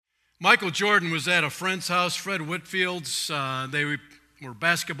Michael Jordan was at a friend's house, Fred Whitfield's. They were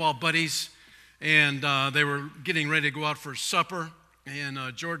basketball buddies, and they were getting ready to go out for supper. And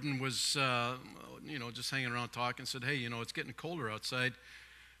Jordan was, just hanging around talking. Said, "Hey, it's getting colder outside.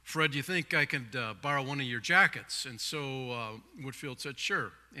 Fred, do you think I could borrow one of your jackets?" And so Whitfield said,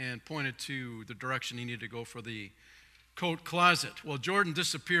 "Sure," and pointed to the direction he needed to go for the coat closet. Well, Jordan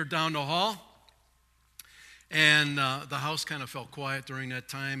disappeared down the hall, and the house kind of felt quiet during that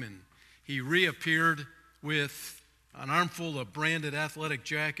time, and he reappeared with an armful of branded athletic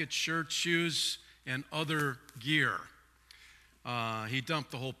jackets, shirts, shoes, and other gear. He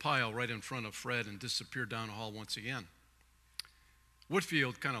dumped the whole pile right in front of Fred and disappeared down the hall once again.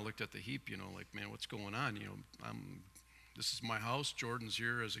 Whitfield kind of looked at the heap, like, man, what's going on? This is my house. Jordan's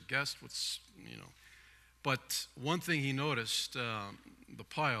here as a guest. But one thing he noticed, the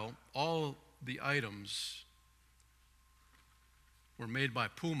pile, all the items were made by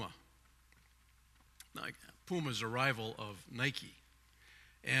Puma. Puma's a rival of Nike.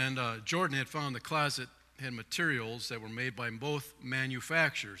 And Jordan had found the closet had materials that were made by both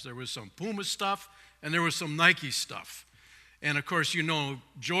manufacturers. There was some Puma stuff and there was some Nike stuff. And of course,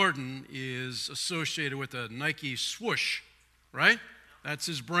 Jordan is associated with a Nike swoosh, right? That's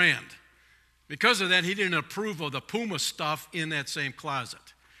his brand. Because of that, he didn't approve of the Puma stuff in that same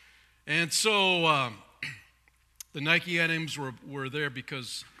closet. And so the Nike items were there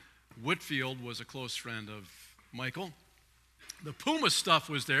because Whitfield was a close friend of Michael. The Puma stuff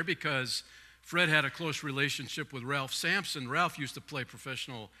was there because Fred had a close relationship with Ralph Sampson. Ralph used to play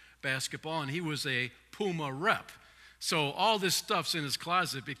professional basketball, and he was a Puma rep. So all this stuff's in his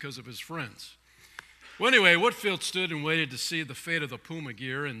closet because of his friends. Well, anyway, Whitfield stood and waited to see the fate of the Puma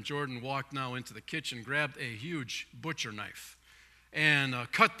gear, and Jordan walked now into the kitchen, grabbed a huge butcher knife, and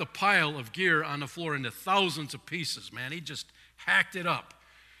cut the pile of gear on the floor into thousands of pieces, man. He just hacked it up.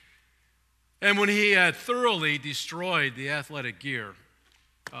 And when he had thoroughly destroyed the athletic gear,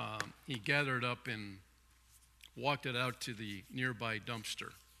 he gathered up and walked it out to the nearby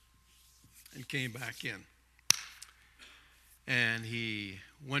dumpster and came back in. And he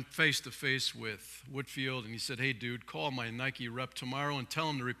went face to face with Whitfield, and he said, "Hey, dude, call my Nike rep tomorrow and tell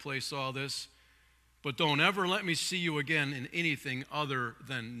him to replace all this, but don't ever let me see you again in anything other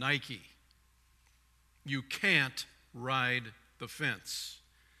than Nike. You can't ride the fence."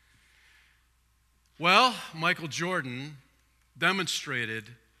 Well, Michael Jordan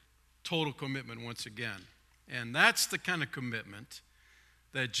demonstrated total commitment once again. And that's the kind of commitment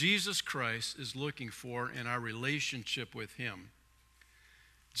that Jesus Christ is looking for in our relationship with him.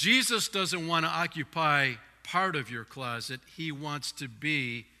 Jesus doesn't want to occupy part of your closet. He wants to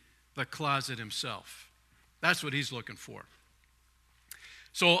be the closet himself. That's what he's looking for.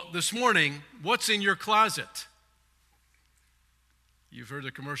 So this morning, what's in your closet? You've heard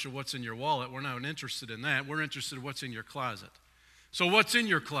the commercial, what's in your wallet? We're not interested in that. We're interested in what's in your closet. So what's in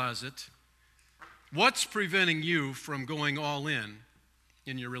your closet? What's preventing you from going all in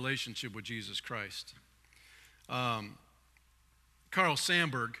your relationship with Jesus Christ? Carl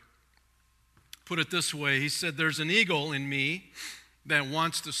Sandburg put it this way. He said, "There's an eagle in me that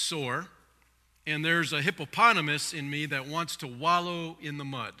wants to soar, and there's a hippopotamus in me that wants to wallow in the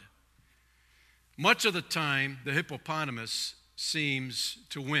mud. Much of the time, the hippopotamus seems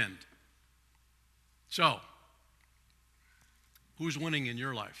to win." So, who's winning in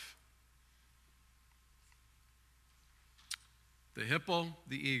your life? The hippo,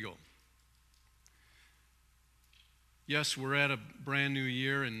 the eagle. Yes, we're at a brand new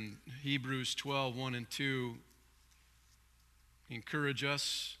year, and Hebrews 12, 1 and 2 encourage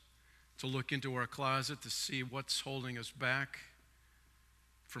us to look into our closet to see what's holding us back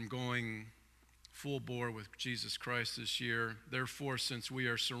from going full bore with Jesus Christ this year. "Therefore, since we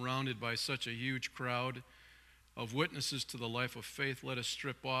are surrounded by such a huge crowd of witnesses to the life of faith, let us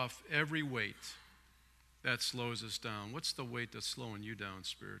strip off every weight that slows us down." What's the weight that's slowing you down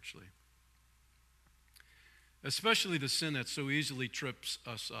spiritually? "Especially the sin that so easily trips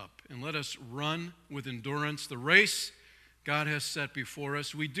us up. And let us run with endurance the race God has set before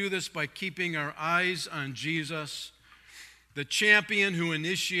us. We do this by keeping our eyes on Jesus, the champion who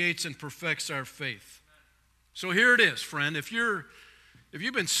initiates and perfects our faith." So here it is, friend. If you've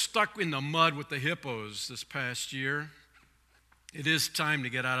been stuck in the mud with the hippos this past year, it is time to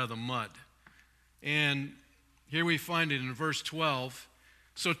get out of the mud. And here we find it in verse 12.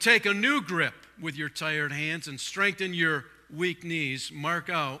 "So take a new grip with your tired hands and strengthen your weak knees. Mark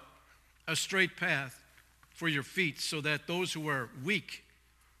out a straight path for your feet so that those who are weak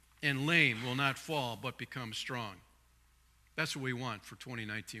and lame will not fall but become strong." That's what we want for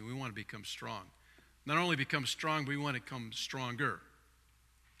 2019. We want to become strong. Not only become strong, but we want to become stronger.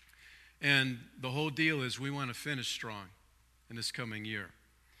 And the whole deal is we want to finish strong in this coming year.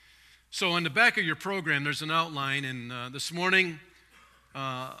 So on the back of your program, there's an outline, and this morning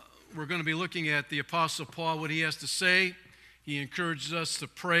we're going to be looking at the Apostle Paul, what he has to say. He encourages us to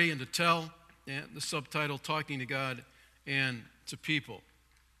pray and to tell, and the subtitle, Talking to God and to People.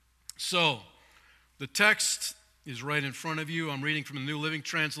 So the text is right in front of you. I'm reading from the New Living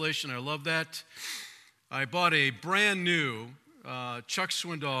Translation. I love that. I bought a brand new Chuck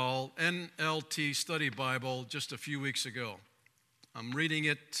Swindoll NLT Study Bible just a few weeks ago. I'm reading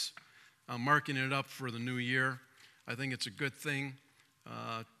it. I'm marking it up for the new year. I think it's a good thing.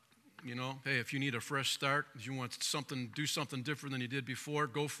 Hey, if you need a fresh start, if you want do something different than you did before,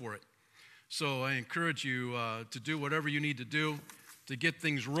 go for it. So I encourage you to do whatever you need to do to get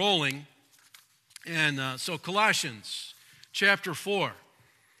things rolling. And so Colossians chapter 4,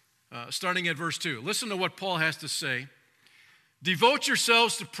 starting at verse 2. Listen to what Paul has to say. Devote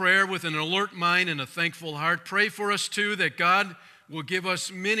yourselves to prayer with an alert mind and a thankful heart. Pray for us, too, that God will give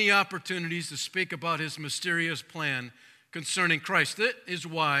us many opportunities to speak about his mysterious plan concerning Christ. That is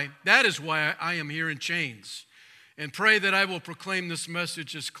why I am here in chains. And pray that I will proclaim this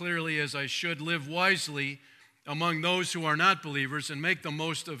message as clearly as I should, live wisely among those who are not believers, and make the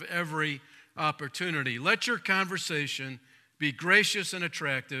most of every opportunity. Let your conversation be gracious and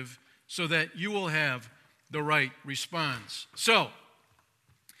attractive so that you will have the right response. So,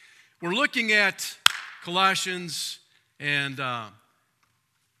 we're looking at Colossians, and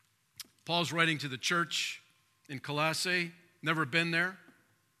Paul's writing to the church in Colossae. Never been there,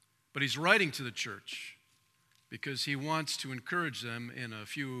 but he's writing to the church because he wants to encourage them in a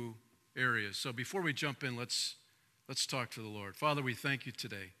few areas. So before we jump in, let's talk to the Lord. Father, we thank you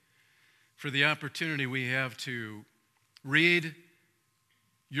today for the opportunity we have to read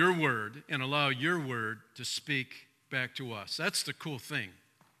your word and allow your word to speak back to us. That's the cool thing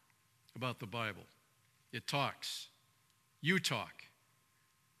about the Bible. It talks. You talk.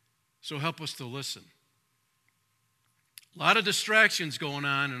 So help us to listen. A lot of distractions going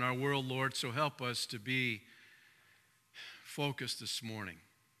on in our world, Lord, so help us to be focused this morning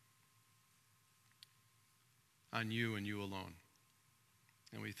on you and you alone.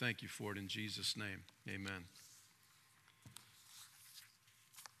 And we thank you for it in Jesus' name. Amen.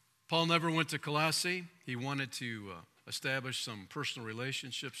 Paul never went to Colossae. He wanted to establish some personal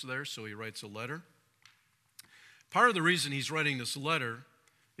relationships there, so he writes a letter. Part of the reason he's writing this letter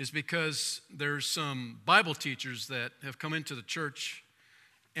is because there's some Bible teachers that have come into the church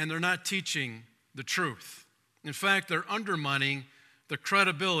and they're not teaching the truth. In fact, they're undermining the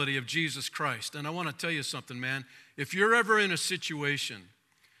credibility of Jesus Christ. And I want to tell you something, man. If you're ever in a situation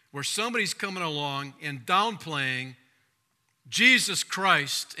where somebody's coming along and downplaying Jesus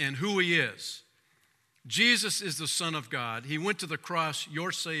Christ and who he is, Jesus is the Son of God. He went to the cross,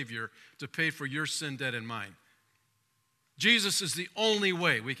 your Savior, to pay for your sin, debt, and mine. Jesus is the only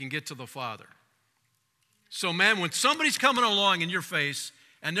way we can get to the Father. So, man, when somebody's coming along in your face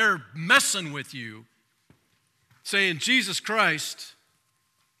and they're messing with you, saying Jesus Christ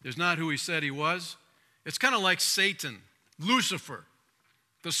is not who he said he was, it's kind of like Satan, Lucifer,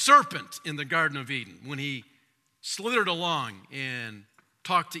 the serpent in the Garden of Eden, when he slithered along and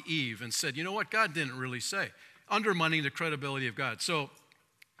talked to Eve and said, you know what, God didn't really say, undermining the credibility of God. So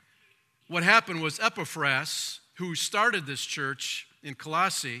what happened was Epaphras, who started this church in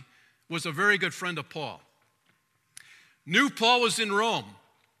Colossae, was a very good friend of Paul. Knew Paul was in Rome.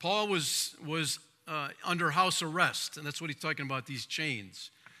 Paul was under house arrest, and that's what he's talking about, these chains.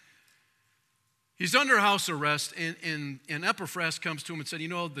 He's under house arrest, and Epaphras comes to him and said, you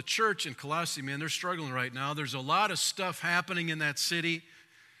know, the church in Colossae, man, they're struggling right now. There's a lot of stuff happening in that city.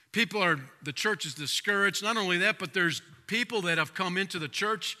 The church is discouraged. Not only that, but there's people that have come into the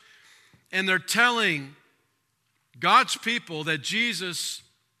church, and they're telling God's people that Jesus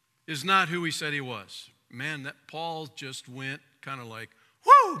is not who he said he was. Man, that Paul just went kind of like,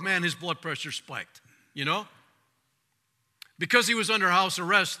 whoo, man, his blood pressure spiked, you know? Because he was under house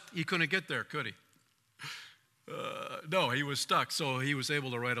arrest, he couldn't get there, could he? No, he was stuck. So he was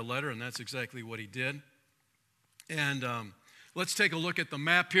able to write a letter, and that's exactly what he did. And let's take a look at the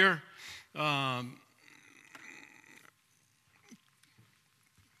map here.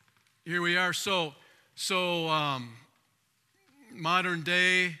 Here we are. So modern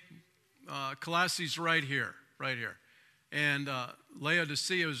day, Colossians right here. And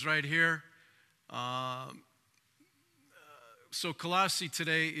Laodicea is right here. So Colossae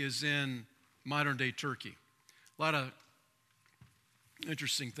today is in modern day Turkey. A lot of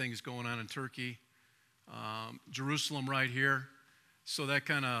interesting things going on in Turkey. Jerusalem right here. So that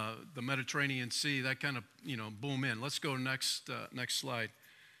kind of, the Mediterranean Sea, that kind of, boom in. Let's go next slide.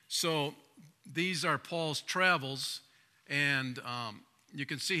 So these are Paul's travels, and you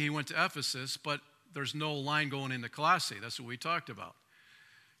can see he went to Ephesus, but there's no line going into Colossae. That's what we talked about.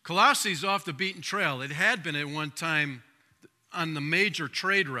 Colossae is off the beaten trail. It had been at one time on the major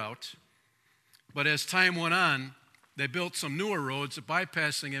trade route, but as time went on, they built some newer roads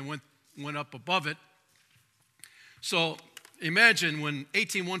bypassing and went up above it. So imagine when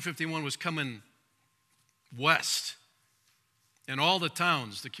 18151 was coming west, and all the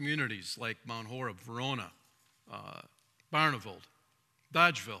towns, the communities like Mount Horeb, Verona, Barneveld,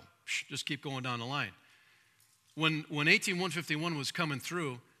 Dodgeville, just keep going down the line. When 18151 was coming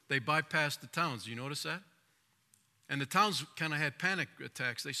through, they bypassed the towns. Do you notice that? And the towns kind of had panic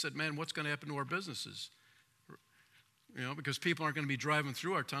attacks. They said, man, what's going to happen to our businesses? You know, because people aren't going to be driving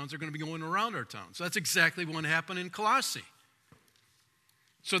through our towns. They're going to be going around our towns. So that's exactly what happened in Colossae.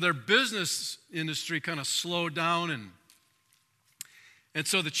 So their business industry kind of slowed down, and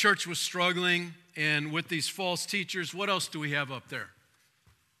so the church was struggling. And with these false teachers, what else do we have up there?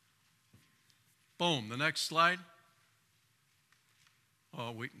 Boom, the next slide.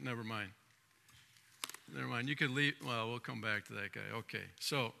 Oh, never mind. Never mind. You could leave. Well, we'll come back to that guy. Okay.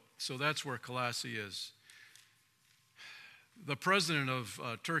 So that's where Colossae is. The president of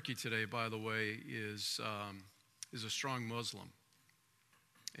Turkey today, by the way, is a strong Muslim,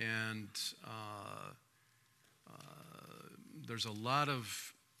 and there's a lot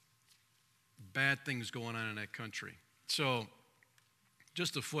of bad things going on in that country. So,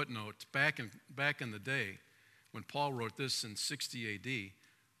 just a footnote: back in the day, when Paul wrote this in 60 A.D.,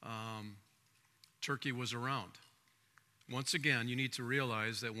 Turkey was around. Once again, you need to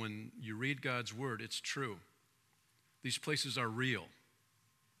realize that when you read God's word, it's true. These places are real.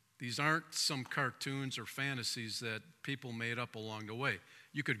 These aren't some cartoons or fantasies that people made up along the way.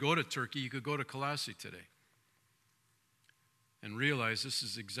 You could go to Turkey, you could go to Colossae today and realize this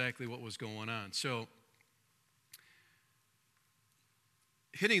is exactly what was going on. So,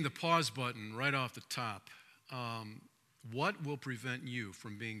 hitting the pause button right off the top, what will prevent you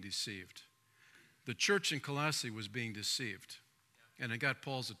from being deceived? The church in Colossae was being deceived, and it got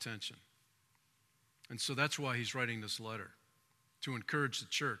Paul's attention. And so that's why he's writing this letter, to encourage the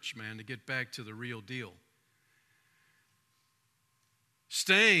church, man, to get back to the real deal.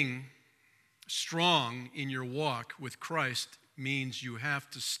 Staying strong in your walk with Christ means you have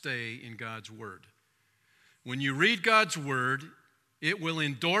to stay in God's word. When you read God's word, it will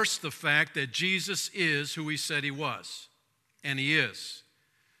endorse the fact that Jesus is who he said he was, and he is.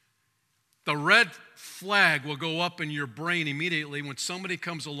 The red flag will go up in your brain immediately when somebody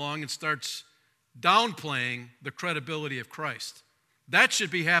comes along and starts downplaying the credibility of Christ. That should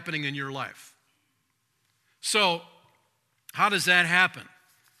be happening in your life. So, how does that happen?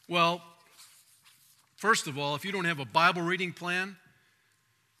 Well, first of all, if you don't have a Bible reading plan,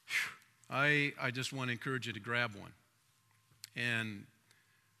 I just want to encourage you to grab one. And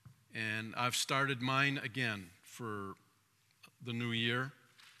I've started mine again for the new year.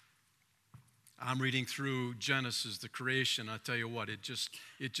 I'm reading through Genesis, the creation. I tell you what,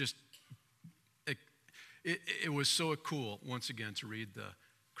 it was so cool, once again, to read the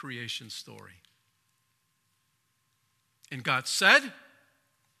creation story. And God said,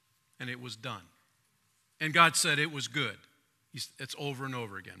 and it was done. And God said it was good. It's over and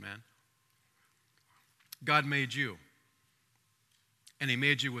over again, man. God made you. And he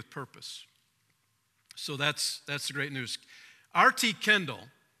made you with purpose. So that's the great news. R.T. Kendall,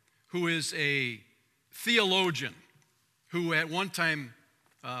 who is a theologian who at one time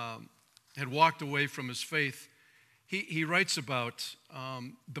had walked away from his faith, he writes about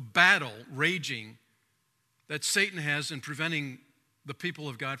the battle raging that Satan has in preventing the people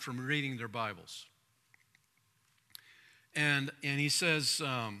of God from reading their Bibles. And he says,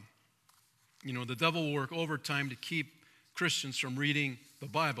 the devil will work overtime to keep Christians from reading the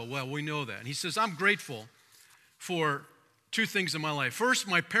Bible. Well, we know that. And he says, I'm grateful for two things in my life. First,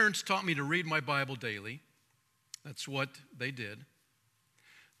 my parents taught me to read my Bible daily. That's what they did.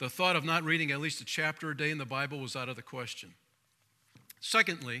 The thought of not reading at least a chapter a day in the Bible was out of the question.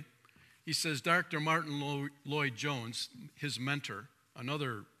 Secondly, he says, Dr. Martin Lloyd-Jones, his mentor,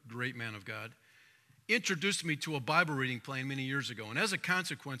 another great man of God, introduced me to a Bible reading plan many years ago. And as a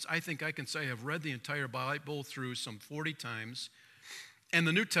consequence, I think I can say I have read the entire Bible through some 40 times and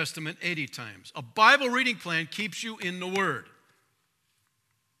the New Testament 80 times. A Bible reading plan keeps you in the Word.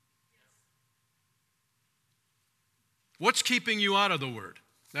 What's keeping you out of the Word?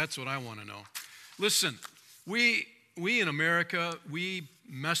 That's what I want to know. Listen, we in America, we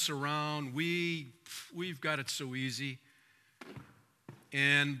mess around. We've got it so easy.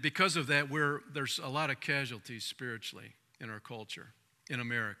 And because of that, there's a lot of casualties spiritually in our culture. in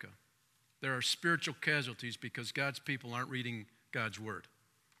America. There are spiritual casualties because God's people aren't reading God's word.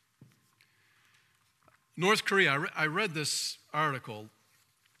 North Korea, I read this article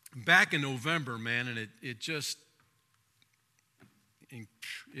back in November, man, and it just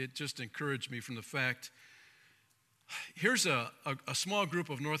encouraged me from the fact, here's a small group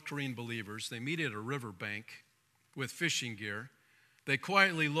of North Korean believers. They meet at a riverbank with fishing gear. They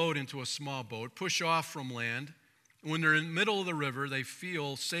quietly load into a small boat, push off from land. When they're in the middle of the river, they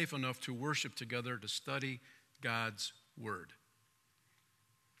feel safe enough to worship together, to study God's word.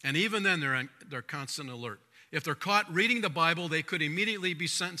 And even then, they're constant alert. If they're caught reading the Bible, they could immediately be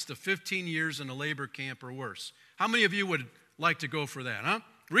sentenced to 15 years in a labor camp or worse. How many of you would like to go for that, huh?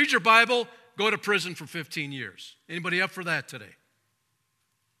 Read your Bible, go to prison for 15 years. Anybody up for that today?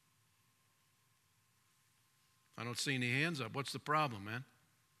 I don't see any hands up. What's the problem, man?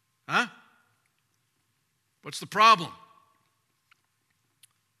 Huh? What's the problem?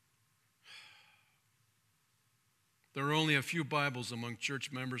 There are only a few Bibles among church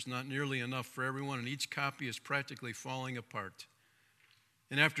members, not nearly enough for everyone, and each copy is practically falling apart.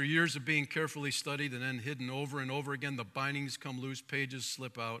 And after years of being carefully studied and then hidden over and over again, the bindings come loose, pages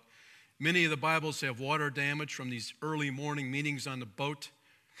slip out. Many of the Bibles have water damage from these early morning meetings on the boat.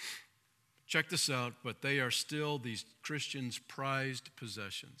 Check this out, but they are still these Christians' prized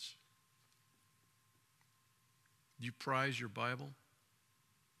possessions. Do you prize your Bible?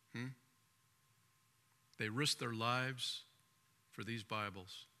 They risk their lives for these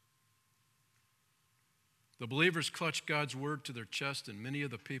Bibles. The believers clutch God's word to their chest, and many of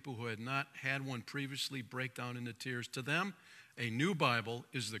the people who had not had one previously break down into tears. To them, a new Bible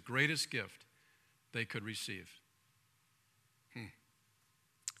is the greatest gift they could receive.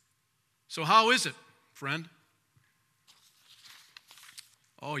 So how is it, friend?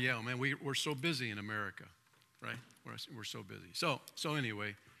 Oh, yeah, man, we're so busy in America, right? We're so busy. So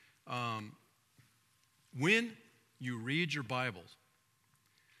anyway, when you read your Bible,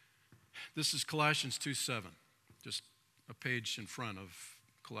 this is Colossians 2:7, just a page in front of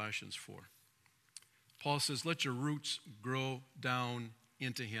Colossians 4. Paul says, let your roots grow down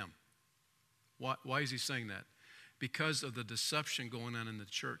into him. Why is he saying that? Because of the deception going on in the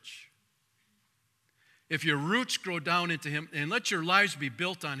church. If your roots grow down into him and let your lives be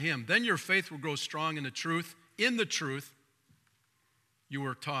built on him, then your faith will grow strong in the truth. In the truth you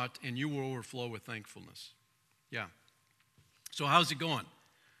were taught, and you will overflow with thankfulness. Yeah. So how's it going?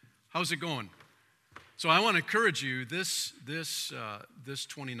 How's it going? So I want to encourage you this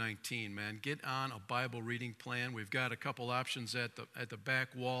 2019, man, get on a Bible reading plan. We've got a couple options at the back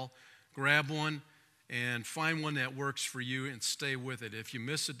wall. Grab one and find one that works for you and stay with it. If you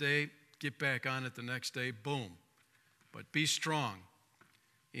miss a day, get back on it the next day. Boom. But be strong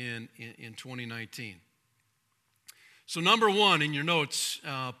in 2019. So number one in your notes,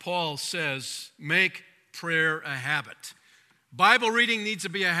 Paul says, make prayer a habit. Bible reading needs to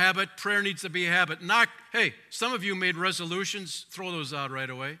be a habit. Prayer needs to be a habit. Hey, some of you made resolutions. Throw those out right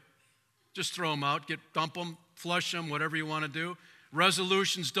away. Just throw them out. Dump them, flush them, whatever you want to do.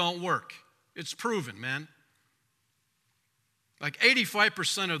 Resolutions don't work. It's proven, man. Like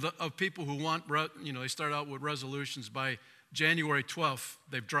 85% of people who want, they start out with resolutions. By January 12th,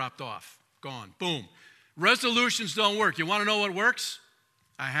 they've dropped off, gone, boom. Resolutions don't work. You want to know what works?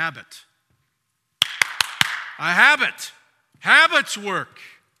 A habit. A habit. Habits work.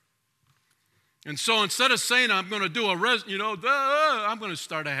 And so instead of saying I'm going to do I'm going to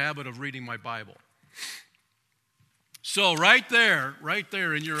start a habit of reading my Bible. So right there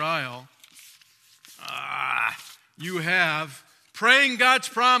in your aisle, you have praying God's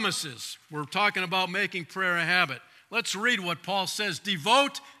promises. We're talking about making prayer a habit. Let's read what Paul says.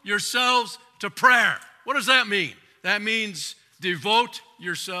 Devote yourselves to prayer. What does that mean? That means devote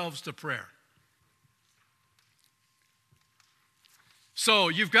yourselves to prayer. So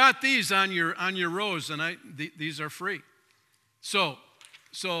you've got these on your rows, and these are free. So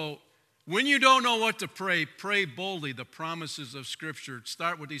when you don't know what to pray, pray boldly the promises of Scripture.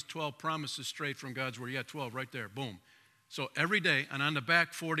 Start with these 12 promises straight from God's Word. You got 12 right there, boom. So every day, and on the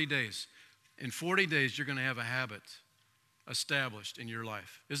back 40 days. In 40 days, you're going to have a habit established in your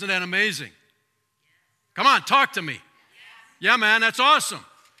life. Isn't that amazing? Come on, talk to me. Yeah, man, that's awesome.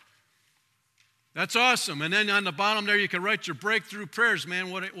 That's awesome. And then on the bottom there, you can write your breakthrough prayers, man,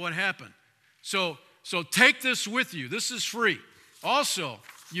 what happened. So take this with you. This is free. Also,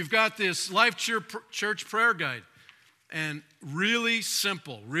 you've got this Life Church prayer guide. And really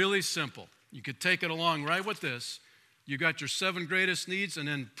simple, really simple. You could take it along right with this. You got your 7 greatest needs, and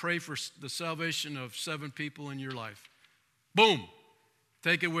then pray for the salvation of 7 people in your life. Boom.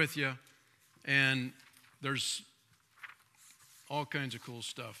 Take it with you. And there's all kinds of cool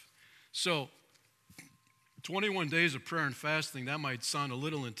stuff. So 21 days of prayer and fasting, that might sound a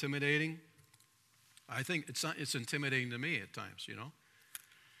little intimidating. I think it's intimidating to me at times, you know.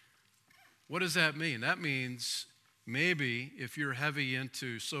 What does that mean? That means maybe if you're heavy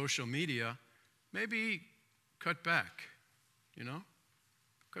into social media, maybe cut back, you know,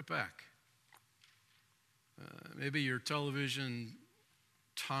 cut back. Maybe your television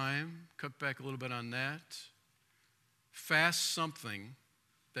time, cut back a little bit on that. Fast something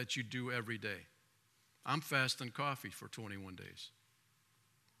that you do every day. I'm fasting coffee for 21 days.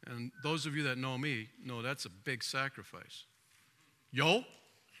 And those of you that know me know that's a big sacrifice. Yo?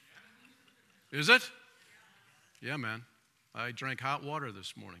 Is it? Yeah, man. I drank hot water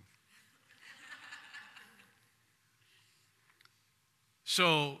this morning.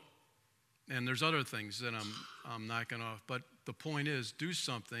 So, and there's other things that I'm knocking off, but the point is, do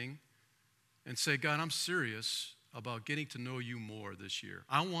something and say, God, I'm serious about getting to know you more this year.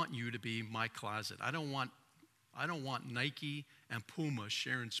 I want you to be my closet. I don't want Nike and Puma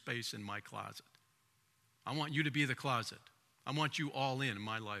sharing space in my closet. I want you to be the closet. I want you all in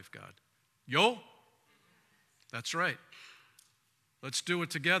my life, God. Yo? That's right. Let's do it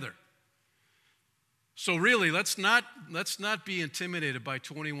together. So really, let's not be intimidated by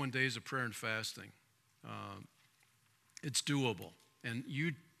 21 days of prayer and fasting. It's doable. And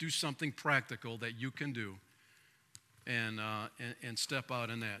you do something practical that you can do and step out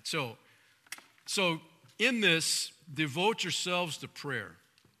in that. So in this, devote yourselves to prayer.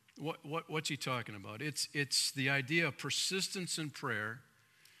 What's he talking about? It's the idea of persistence in prayer,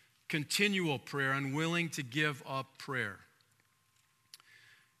 continual prayer, unwilling to give up prayer.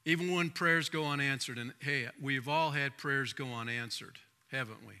 Even when prayers go unanswered, and hey, we've all had prayers go unanswered,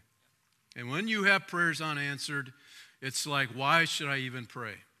 haven't we? And when you have prayers unanswered, it's like, why should I even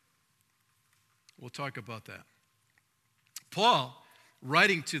pray? We'll talk about that. Paul,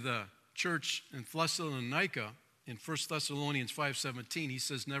 writing to the church in Thessalonica, in 1 Thessalonians 5:17, he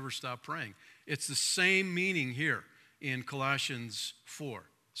says, never stop praying. It's the same meaning here in Colossians 4.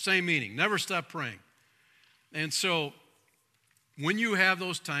 Same meaning, never stop praying. And so, when you have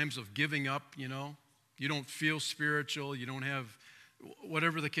those times of giving up, you know, you don't feel spiritual, you don't have,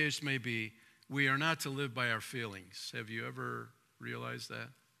 whatever the case may be, we are not to live by our feelings. Have you ever realized that?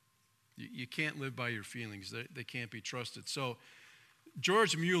 You can't live by your feelings. They can't be trusted. So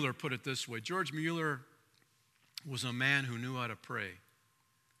George Mueller put it this way. George Mueller was a man who knew how to pray.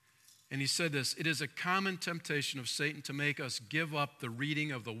 And he said this, it is a common temptation of Satan to make us give up the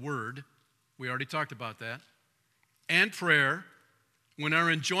reading of the Word. We already talked about that. And prayer when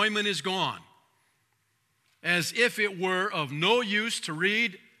our enjoyment is gone. As if it were of no use to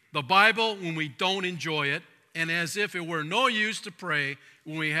read the Bible when we don't enjoy it, and as if it were no use to pray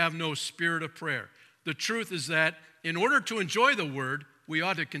when we have no spirit of prayer. The truth is that in order to enjoy the Word, we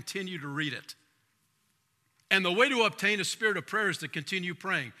ought to continue to read it. And the way to obtain a spirit of prayer is to continue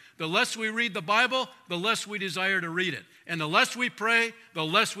praying. The less we read the Bible, the less we desire to read it. And the less we pray, the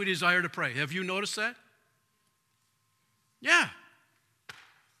less we desire to pray. Have you noticed that? Yeah.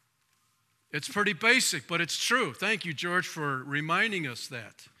 It's pretty basic, but it's true. Thank you, George, for reminding us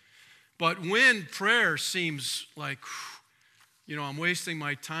that. But when prayer seems like, you know, I'm wasting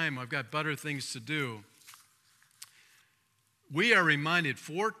my time, I've got better things to do, we are reminded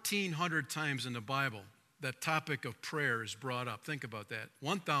 1,400 times in the Bible that topic of prayer is brought up. Think about that.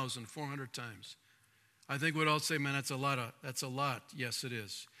 1,400 times. I think we'd all say, man, that's a lot. Yes, it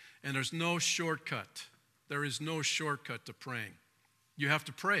is. And there's no shortcut. There is no shortcut to praying. You have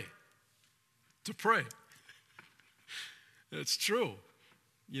to pray. To pray. It's true.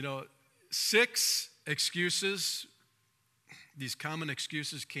 You know, 6 excuses, these common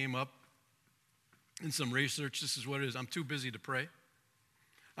excuses came up in some research. This is what it is. I'm too busy to pray.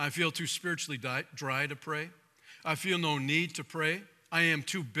 I feel too spiritually dry to pray. I feel no need to pray. I am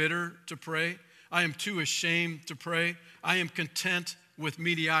too bitter to pray. I am too ashamed to pray. I am content with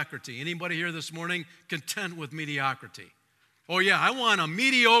mediocrity. Anybody here this morning content with mediocrity? Oh yeah, I want a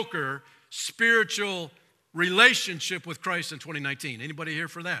mediocre spiritual relationship with Christ in 2019. Anybody here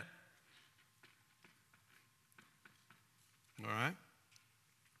for that? All right.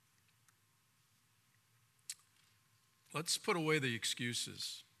 Let's put away the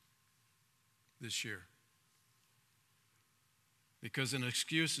excuses this year. Because an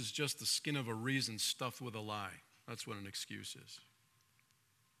excuse is just the skin of a reason stuffed with a lie. That's what an excuse is.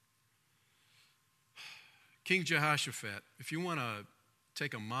 King Jehoshaphat, if you want to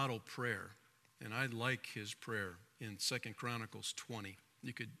take a model prayer, and I like his prayer in 2 Chronicles 20.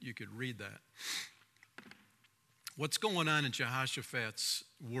 You could read that. What's going on in Jehoshaphat's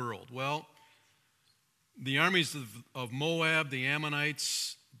world? Well, The armies of Moab, the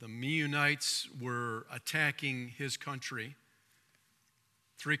Ammonites, the Meunites were attacking his country.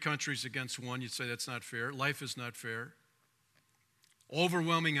 3 countries against 1. You'd say that's not fair. Life is not fair.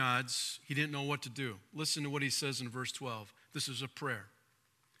 Overwhelming odds. He didn't know what to do. Listen to what he says in verse 12. This is a prayer.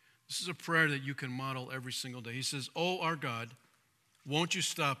 This is a prayer that you can model every single day. He says, "Oh, our God, won't you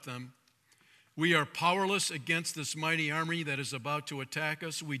stop them? We are powerless against this mighty army that is about to attack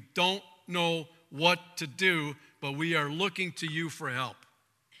us. We don't know what to do, but we are looking to you for help."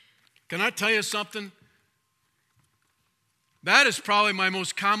 Can I tell you something? That is probably my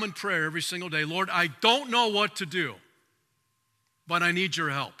most common prayer every single day. Lord, I don't know what to do, but I need your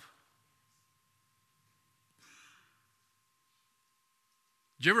help.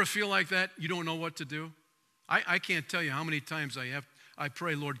 Do you ever feel like that? You don't know what to do? I can't tell you how many times I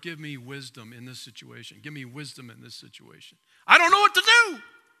pray, Lord, give me wisdom in this situation. Give me wisdom in this situation. I don't know what to do.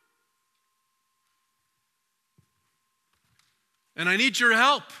 And I need your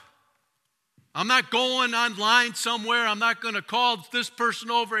help. I'm not going online somewhere. I'm not going to call this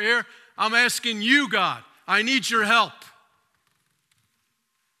person over here. I'm asking you, God. I need your help.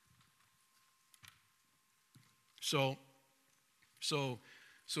 So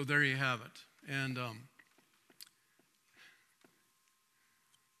there you have it. And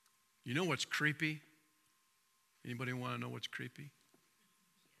you know what's creepy? Anybody want to know what's creepy?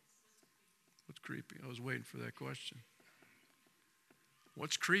 What's creepy? I was waiting for that question.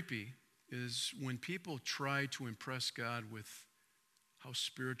 What's creepy is when people try to impress God with how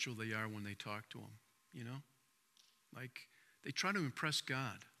spiritual they are when they talk to him, you know? Like, they try to impress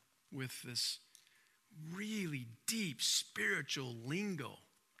God with this really deep spiritual lingo,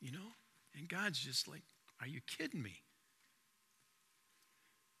 you know? And God's just like, are you kidding me?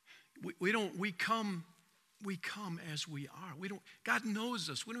 We come as we are. God knows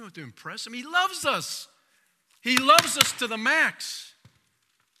us. We don't have to impress him. He loves us. He loves us to the max.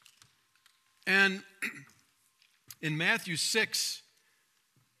 And in Matthew 6,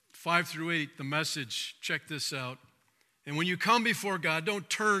 5 through 8, the Message, check this out. And when you come before God, don't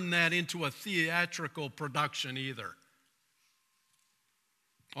turn that into a theatrical production either.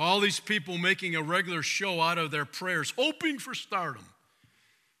 All these people making a regular show out of their prayers, hoping for stardom.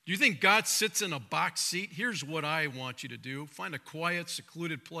 Do you think God sits in a box seat? Here's what I want you to do. Find a quiet,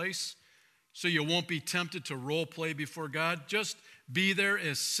 secluded place so you won't be tempted to role play before God. Just be there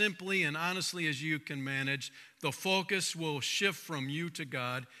as simply and honestly as you can manage. The focus will shift from you to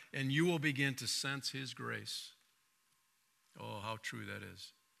God, and you will begin to sense his grace. Oh, how true that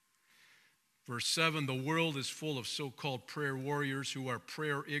is. Verse 7, the world is full of so-called prayer warriors who are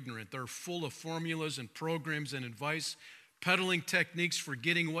prayer ignorant. They're full of formulas and programs and advice, peddling techniques for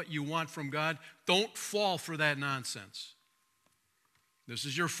getting what you want from God. Don't fall for that nonsense. This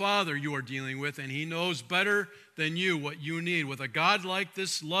is your Father you are dealing with, and he knows better than you what you need. With a God like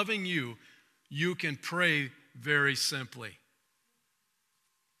this loving you, you can pray very simply.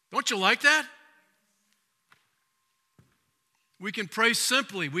 Don't you like that? We can pray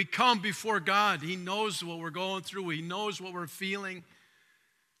simply. We come before God. He knows what we're going through. He knows what we're feeling.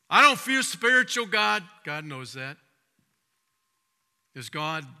 I don't feel spiritual, God. God knows that. Is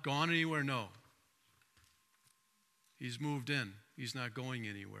God gone anywhere? No. He's moved in. He's not going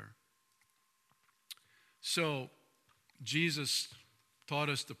anywhere. So, Jesus taught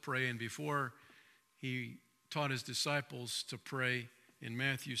us to pray, and before he taught his disciples to pray in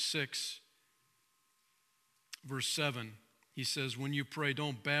Matthew 6, verse 7, he says, when you pray,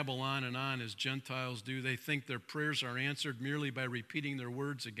 don't babble on and on as Gentiles do. They think their prayers are answered merely by repeating their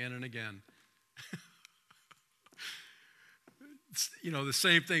words again and again. You know, the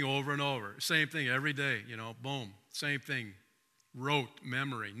same thing over and over. Same thing every day, you know, boom. Same thing. Rote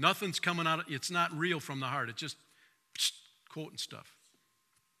memory. Nothing's coming out. It's not real from the heart. It's just quoting stuff.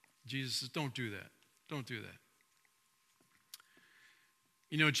 Jesus says, don't do that. Don't do that.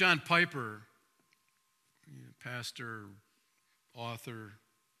 You know, John Piper, pastor, author,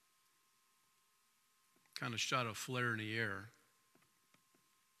 kind of shot a flare in the air.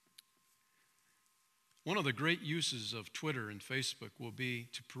 One of the great uses of Twitter and Facebook will be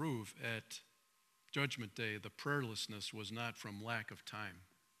to prove at Judgment Day the prayerlessness was not from lack of time.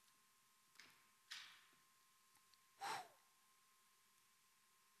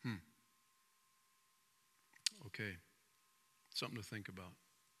 Okay, something to think about.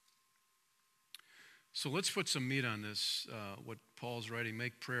 So let's put some meat on this, what Paul's writing,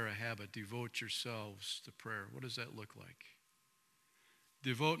 make prayer a habit, devote yourselves to prayer. What does that look like?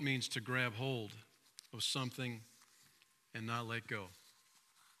 Devote means to grab hold of something and not let go.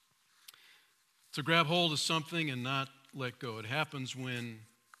 To grab hold of something and not let go. It happens when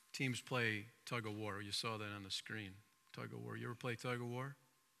teams play tug of war. You saw that on the screen. Tug of war. You ever play tug of war?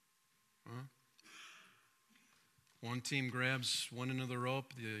 Huh? One team grabs one end of the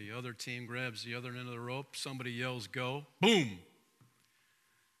rope, the other team grabs the other end of the rope, somebody yells, go, boom!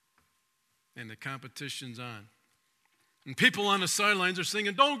 And the competition's on. And people on the sidelines are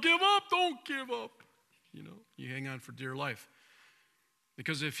singing, don't give up, don't give up. You know, you hang on for dear life.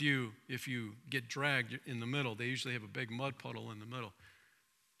 Because if you get dragged in the middle, they usually have a big mud puddle in the middle.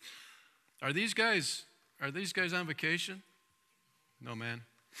 Are these guys on vacation? No, man.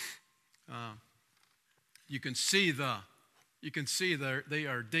 You can see they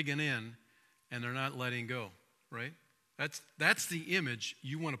are digging in and they're not letting go, right? That's the image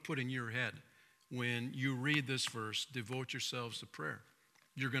you want to put in your head when you read this verse, devote yourselves to prayer.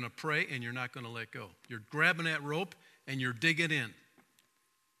 You're going to pray and you're not going to let go. You're grabbing that rope and you're digging in.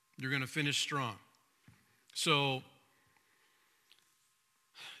 You're going to finish strong. So,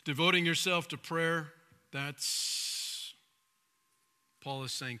 devoting yourself to prayer, that's, Paul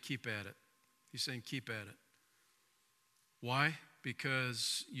is saying keep at it. He's saying keep at it. Why?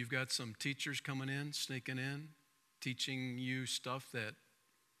 Because you've got some teachers coming in, sneaking in, teaching you stuff that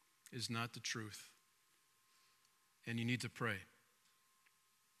is not the truth. And you need to pray.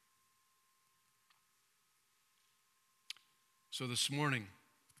 So this morning,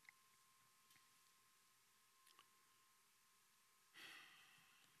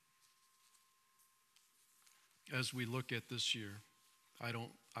 as we look at this year, I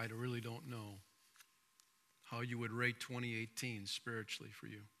really don't know how you would rate 2018 spiritually for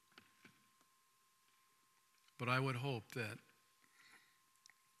you. But I would hope that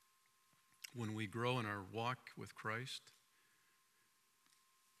when we grow in our walk with Christ,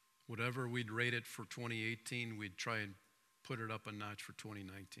 whatever we'd rate it for 2018, we'd try and put it up a notch for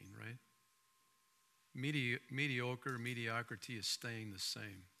 2019, right? Mediocrity is staying the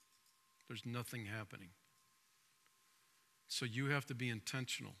same. There's nothing happening. So you have to be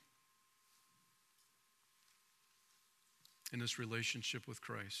intentional in this relationship with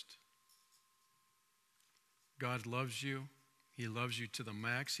Christ. God loves you. He loves you to the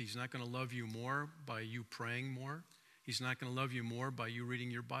max. He's not going to love you more by you praying more. He's not going to love you more by you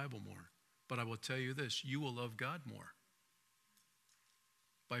reading your Bible more. But I will tell you this, you will love God more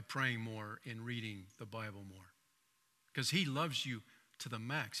by praying more and reading the Bible more. Because he loves you to the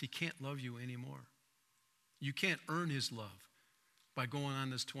max. He can't love you anymore. You can't earn his love by going on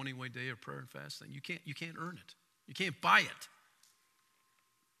this 20-way day of prayer and fasting. You can't earn it. You can't buy it.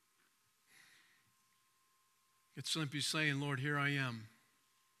 It's simply saying, Lord, here I am.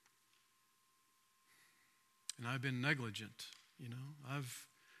 And I've been negligent, you know.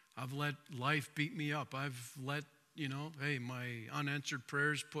 I've let life beat me up. I've let, you know, hey, my unanswered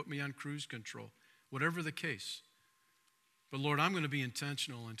prayers put me on cruise control. Whatever the case. But Lord, I'm going to be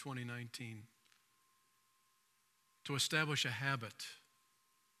intentional in 2019 to establish a habit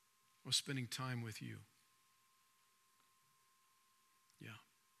of spending time with you. Yeah.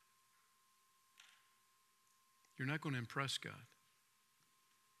 You're not going to impress God,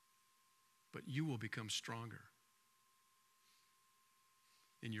 but you will become stronger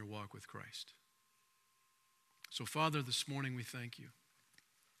in your walk with Christ. So, Father, this morning we thank you.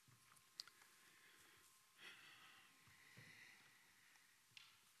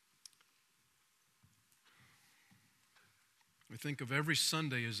 We think of every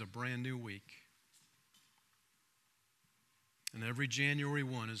Sunday as a brand new week. And every January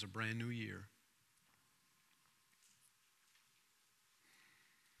 1 is a brand new year.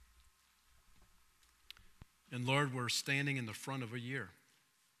 And Lord, we're standing in the front of a year.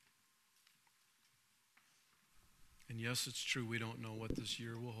 And yes, it's true, we don't know what this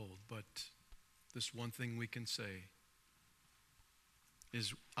year will hold, but this one thing we can say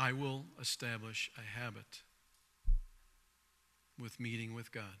is, I will establish a habit with meeting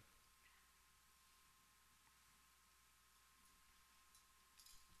with God.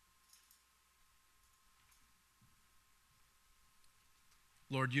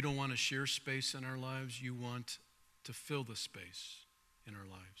 Lord, you don't want to share space in our lives. You want to fill the space in our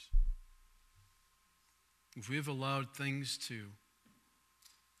lives. If we've allowed things to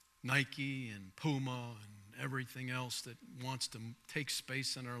Nike and Puma and everything else that wants to take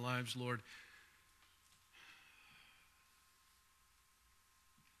space in our lives, Lord,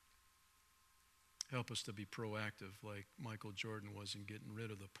 help us to be proactive like Michael Jordan was in getting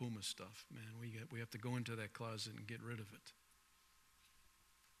rid of the Puma stuff. Man, we have to go into that closet and get rid of it.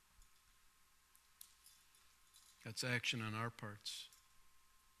 That's action on our parts.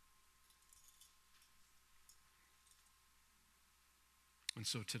 And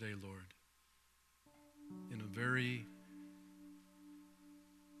so today, Lord, in a very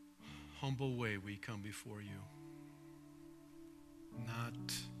humble way we come before you.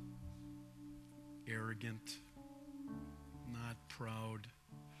 Not arrogant, not proud,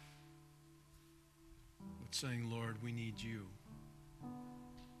 but saying, Lord, we need you.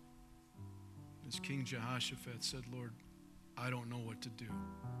 As King Jehoshaphat said, Lord, I don't know what to do,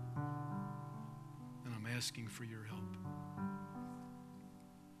 and I'm asking for your help.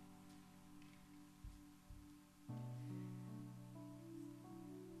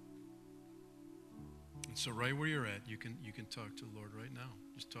 And so right where you're at, you can talk to the Lord right now.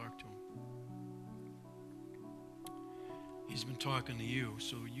 Just talk to him. He's been talking to you,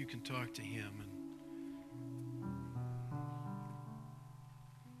 so you can talk to him. And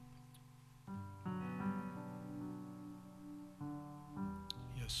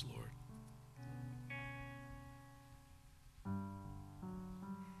yes, Lord.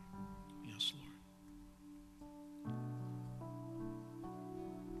 Yes, Lord.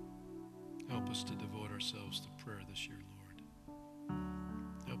 Help us to devote ourselves to prayer this year, Lord.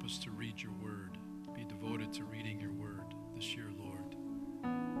 Help us to read your word. Be devoted to reading your word this year, Lord.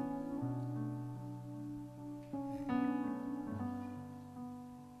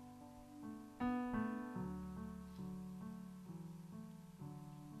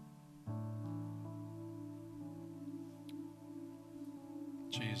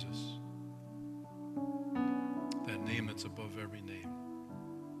 Jesus, that name that's above every name.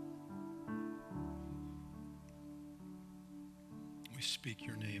 We speak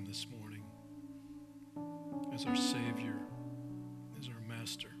your name this morning as our Savior, as our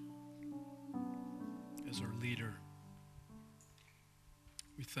Master, as our leader.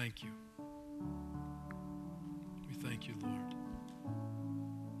 We thank you. We thank you, Lord.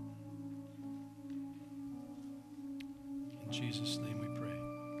 In Jesus' name we pray.